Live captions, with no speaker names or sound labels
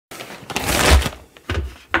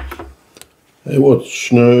Hey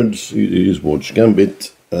watch nerds, it is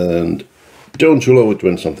Watchgambit, and don't you love it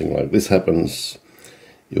when something like this happens?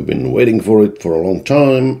 You've been waiting for it for a long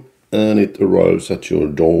time, and it arrives at your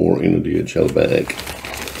door in a DHL bag,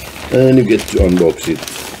 and you get to unbox it.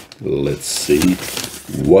 Let's see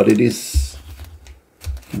what it is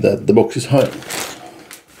that the box is hiding.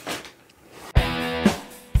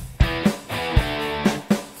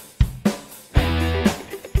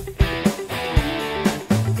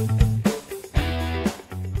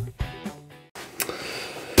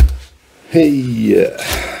 Hey,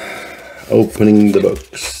 opening the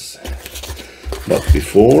box. But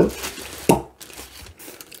before,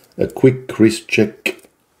 a quick wrist check.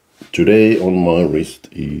 Today on my wrist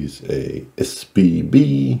is a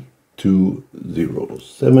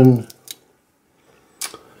SPB207.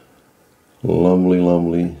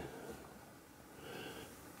 Lovely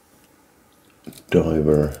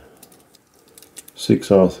diver.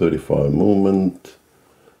 6R35 movement.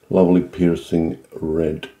 Lovely piercing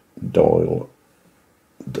red dial.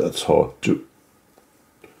 That's hard to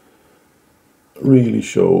really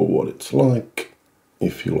show what it's like.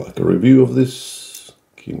 If you like a review of this,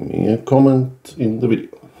 give me a comment in the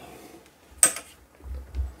video.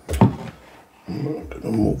 I'm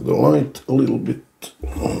gonna move the light a little bit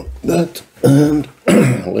like that, and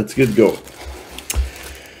let's get going.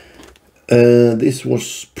 This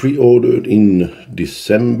was pre-ordered in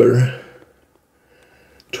December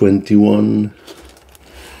 21.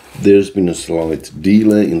 There's been a slight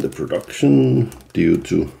delay in the production due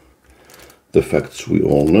to the facts we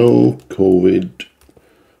all know: COVID,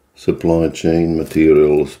 supply chain,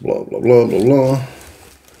 materials, blah blah blah blah blah.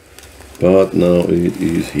 But now it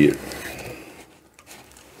is here.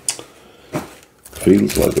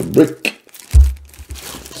 Feels like a brick.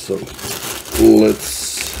 So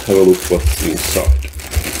let's have a look what's inside.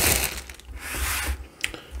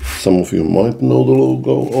 Some of you might know the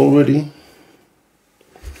logo already.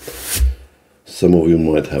 Some of you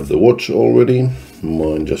might have the watch already.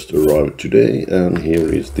 Mine just arrived today, and here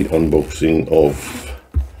is the unboxing of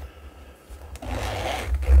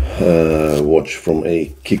a watch from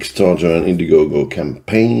a Kickstarter and Indiegogo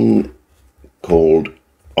campaign called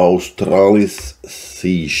Australis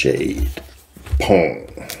Sea.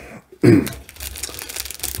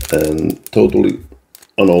 And totally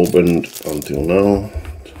unopened until now,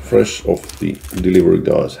 fresh off the delivery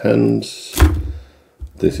guy's hands.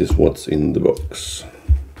 This is what's in the box.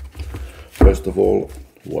 First of all,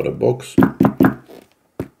 what a box.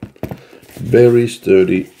 Very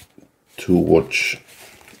sturdy 2-watch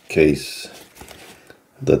case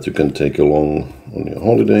that you can take along on your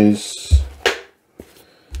holidays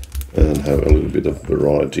and have a little bit of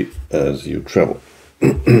variety as you travel.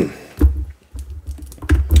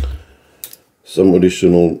 Some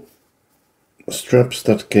additional straps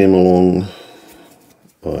that came along.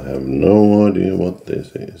 I have no idea what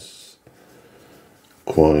this is.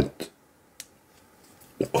 Quite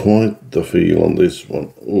the feel on this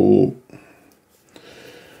one. Ooh.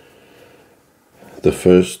 The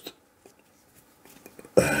first,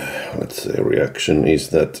 let's say, reaction is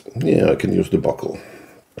that, yeah, I can use the buckle.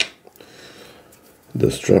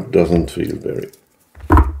 The strap doesn't feel very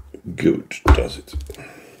good, does it?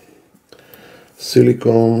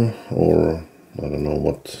 Silicone, or I don't know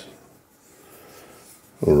what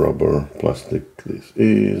rubber plastic this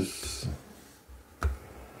is,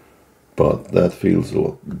 but that feels a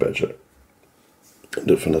lot better.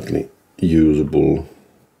 Definitely usable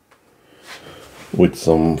with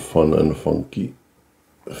some fun and funky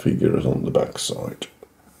figures on the back side.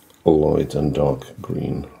 A light and dark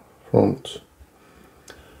green front,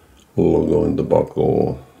 logo in the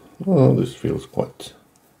buckle. Oh, this feels quite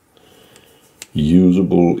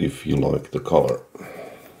usable if you like the color.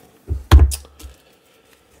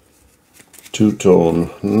 Two-tone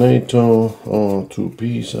NATO, or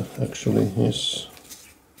two-piece actually, yes.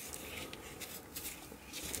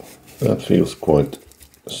 That feels quite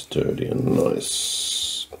sturdy and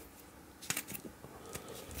nice.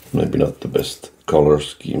 Maybe not the best color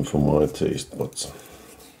scheme for my taste, but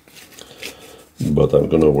I'm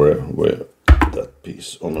gonna wear that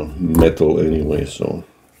piece on a metal anyway, so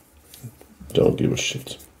don't give a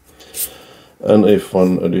shit. And a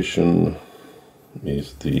fun addition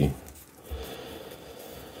is the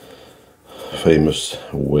famous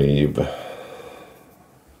wave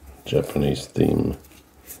Japanese theme,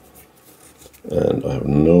 and I have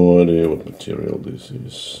no idea what material this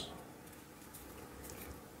is.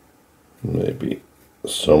 Maybe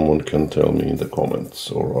someone can tell me in the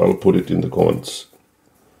comments, or I'll put it in the comments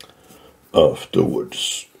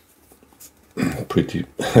afterwards. Pretty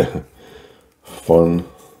fun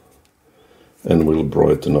and will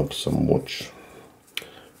brighten up some watch.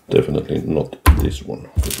 Definitely not this one.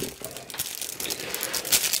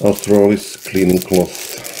 Australis cleaning cloth.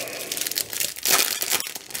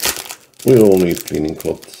 We all need cleaning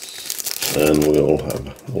cloths, and we all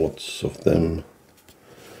have lots of them.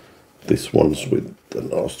 This one's with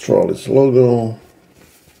an Australis logo,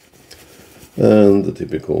 and the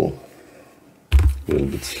typical little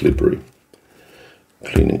bit slippery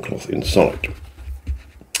cleaning cloth inside.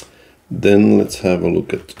 Then let's have a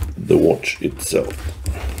look at the watch itself.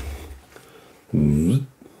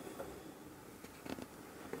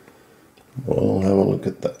 Well, have a look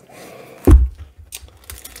at that.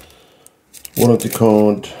 Warranty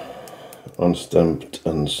card, unstamped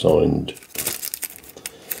and signed.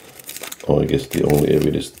 I guess the only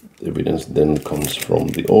evidence then comes from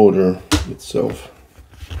the order itself.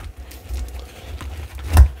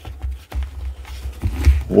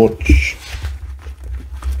 Watch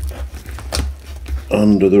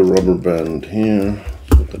under the rubber band here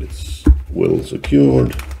so that it's well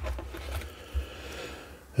secured,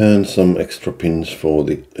 and some extra pins for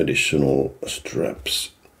the additional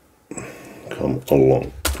straps come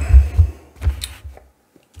along.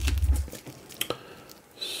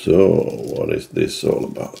 So what is this all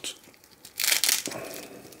about?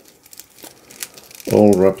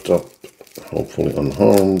 All wrapped up, hopefully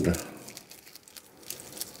unharmed,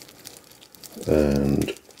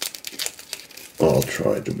 and I'll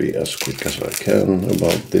try to be as quick as I can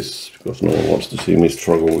about this, because no one wants to see me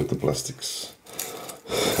struggle with the plastics.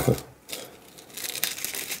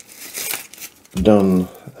 Done,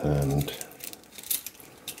 and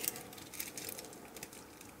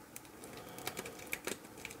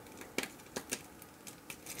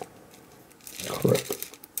crap.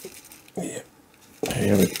 Yeah,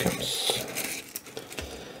 here it comes.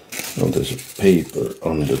 Now there's a paper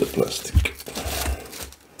under the plastic.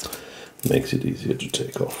 Makes it easier to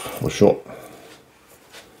take off, for sure.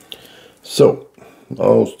 So,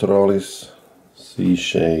 Australis Sea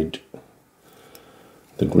shade,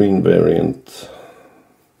 the green variant.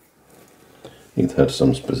 It had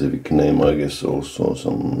some specific name, I guess, also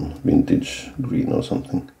some vintage green or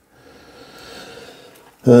something.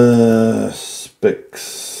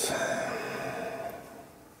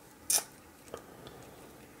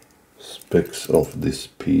 Specs of this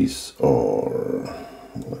piece are,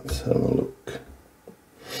 let's have a look.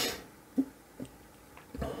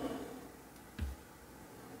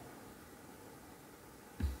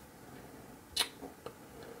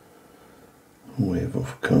 Wave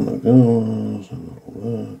of Canagos and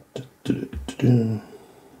all that.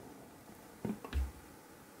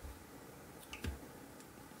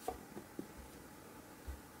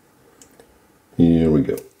 Here we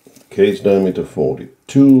go. Case diameter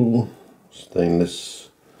 42, stainless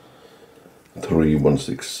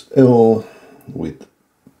 316L with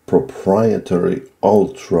proprietary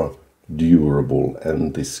ultra durable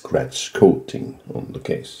anti-scratch coating on the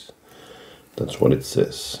case. That's what it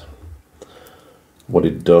says. What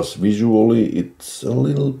it does visually, it's a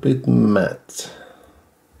little bit matte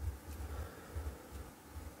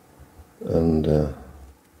and a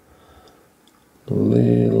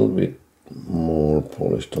little bit more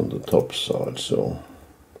polished on the top side, so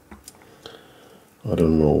I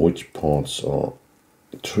don't know which parts are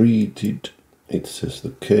treated. It says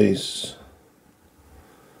the case,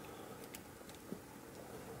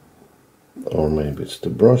 or maybe it's the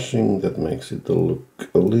brushing that makes it look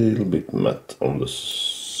a little bit matte on the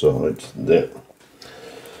sides there.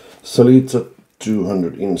 Sellita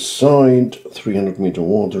 200 inside, 300 meter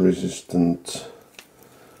water resistant.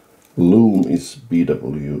 Lume is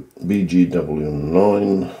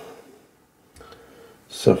BGW9.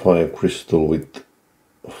 Sapphire crystal with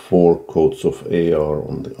 4 coats of AR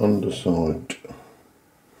on the underside.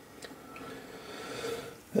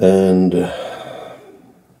 And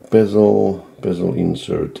bezel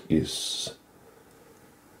insert is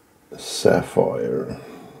Sapphire,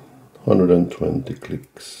 120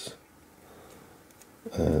 clicks.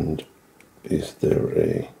 And is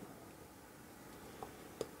there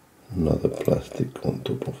another plastic on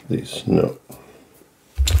top of this? No.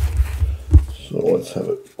 So let's have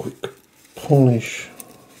a quick polish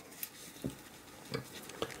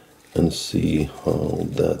and see how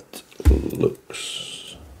that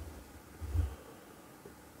looks.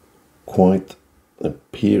 Quite a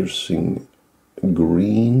piercing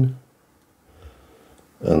green,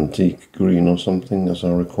 antique green or something, as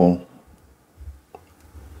I recall.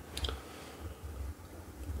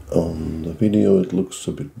 On the video it looks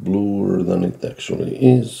a bit bluer than it actually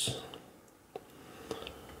is.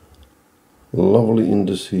 Lovely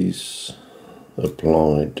indices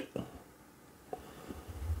applied.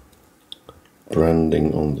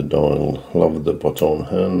 branding on the dial. Love the button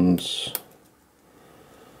hands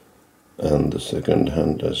and the second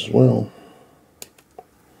hand as well.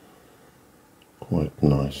 Quite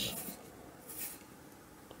nice.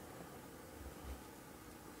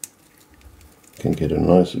 Can get a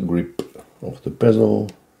nice grip of the bezel.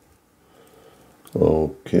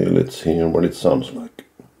 Okay, let's hear what it sounds like.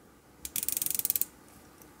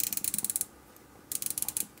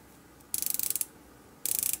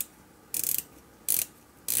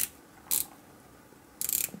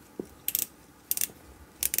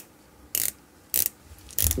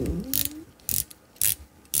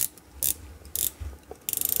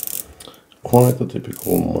 Quite a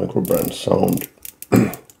typical microbrand sound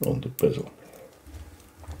on the bezel.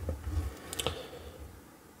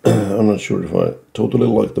 I'm not sure if I totally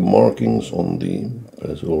like the markings on the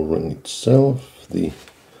bezel ring itself. The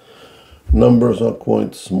numbers are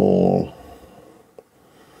quite small,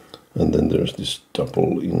 and then there's this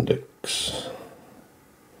double index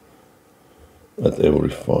at every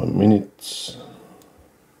 5 minutes.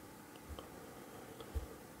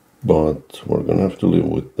 But we're gonna have to live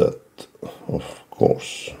with that, of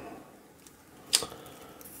course.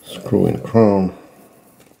 Screw-in crown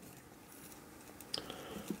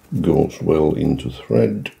goes well into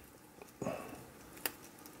thread,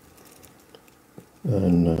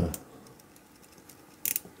 and a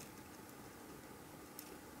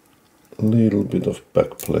little bit of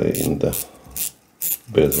backplay in the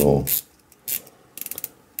bezel,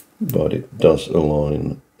 but it does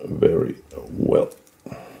align very well.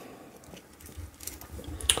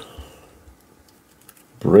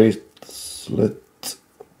 Bracelet.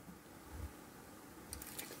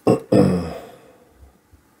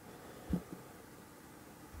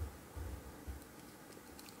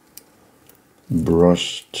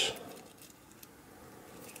 Brushed.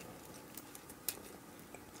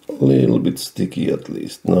 A little bit sticky, at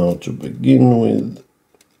least now to begin with.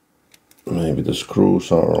 Maybe the screws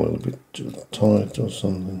are a little bit too tight or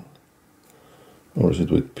something. Or is it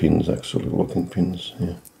with pins, actually, locking pins?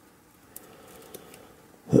 Yeah.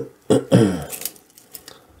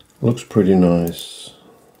 Looks pretty nice.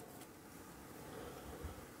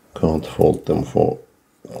 Can't fault them for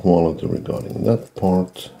quality regarding that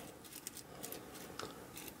part.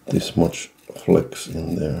 This much flex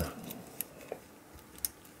in there.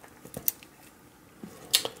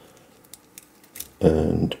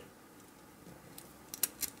 And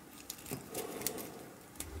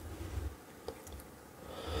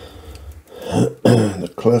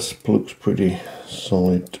the clasp looks pretty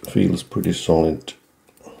solid, feels pretty solid.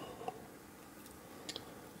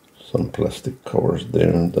 Some plastic covers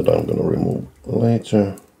there that I'm gonna remove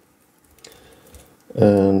later.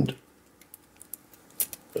 And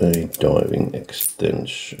a diving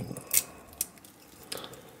extension.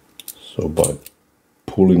 So by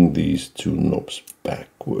pulling these two knobs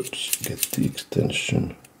backwards, get the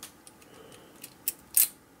extension.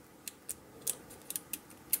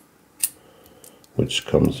 Which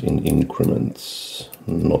comes in increments,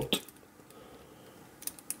 not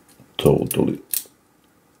totally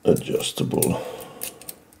adjustable.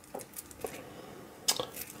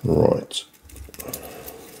 Right.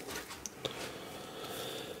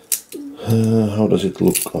 How does it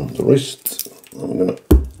look on the wrist? I'm gonna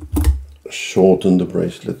shorten the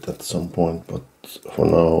bracelet at some point, but for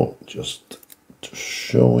now, just to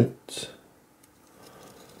show it.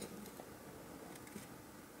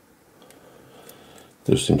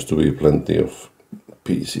 There seems to be plenty of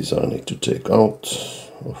pieces I need to take out.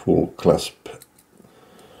 A full clasp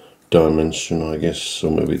dimension, I guess, so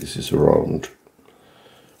maybe this is around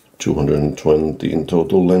 220 in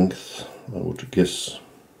total length, I would guess.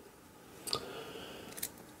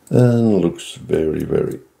 And looks very,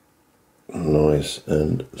 very nice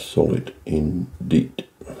and solid indeed.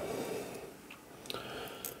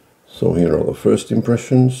 So here are the first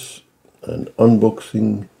impressions and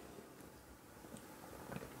unboxing.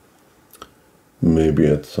 Maybe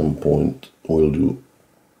at some point we'll do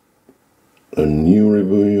a new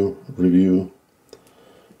review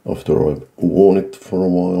after I've worn it for a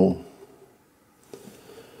while.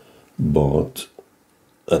 But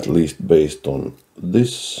at least based on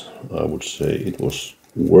this, I would say it was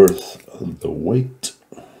worth the wait.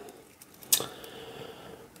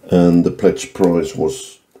 And the pledge price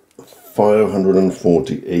was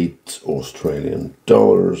 548 Australian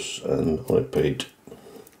dollars, and I paid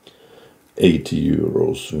 80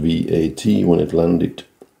 euros VAT when it landed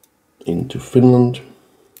into Finland.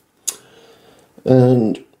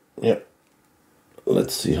 And yeah,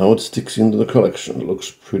 let's see how it sticks into the collection. It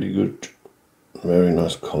looks pretty good. Very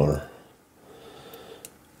nice color.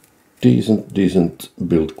 Decent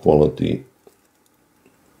build quality.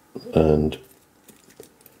 and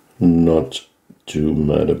not too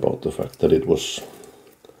mad about the fact that it was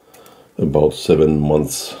about 7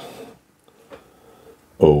 months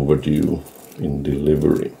overdue in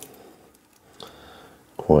delivery.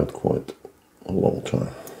 Quite a long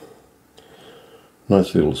time.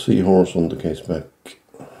 Nice little seahorse on the case back.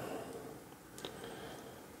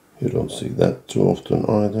 You don't see that too often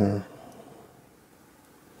either.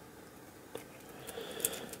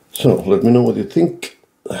 So let me know what you think.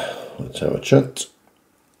 Let's have a chat,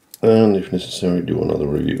 and if necessary do another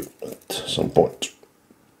review at some point.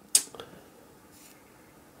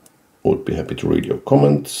 Would be happy to read your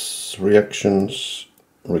comments, reactions,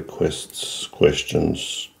 requests,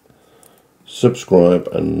 questions. Subscribe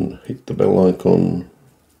and hit the bell icon,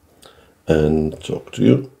 and talk to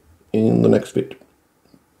you in the next video.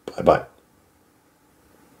 Bye bye.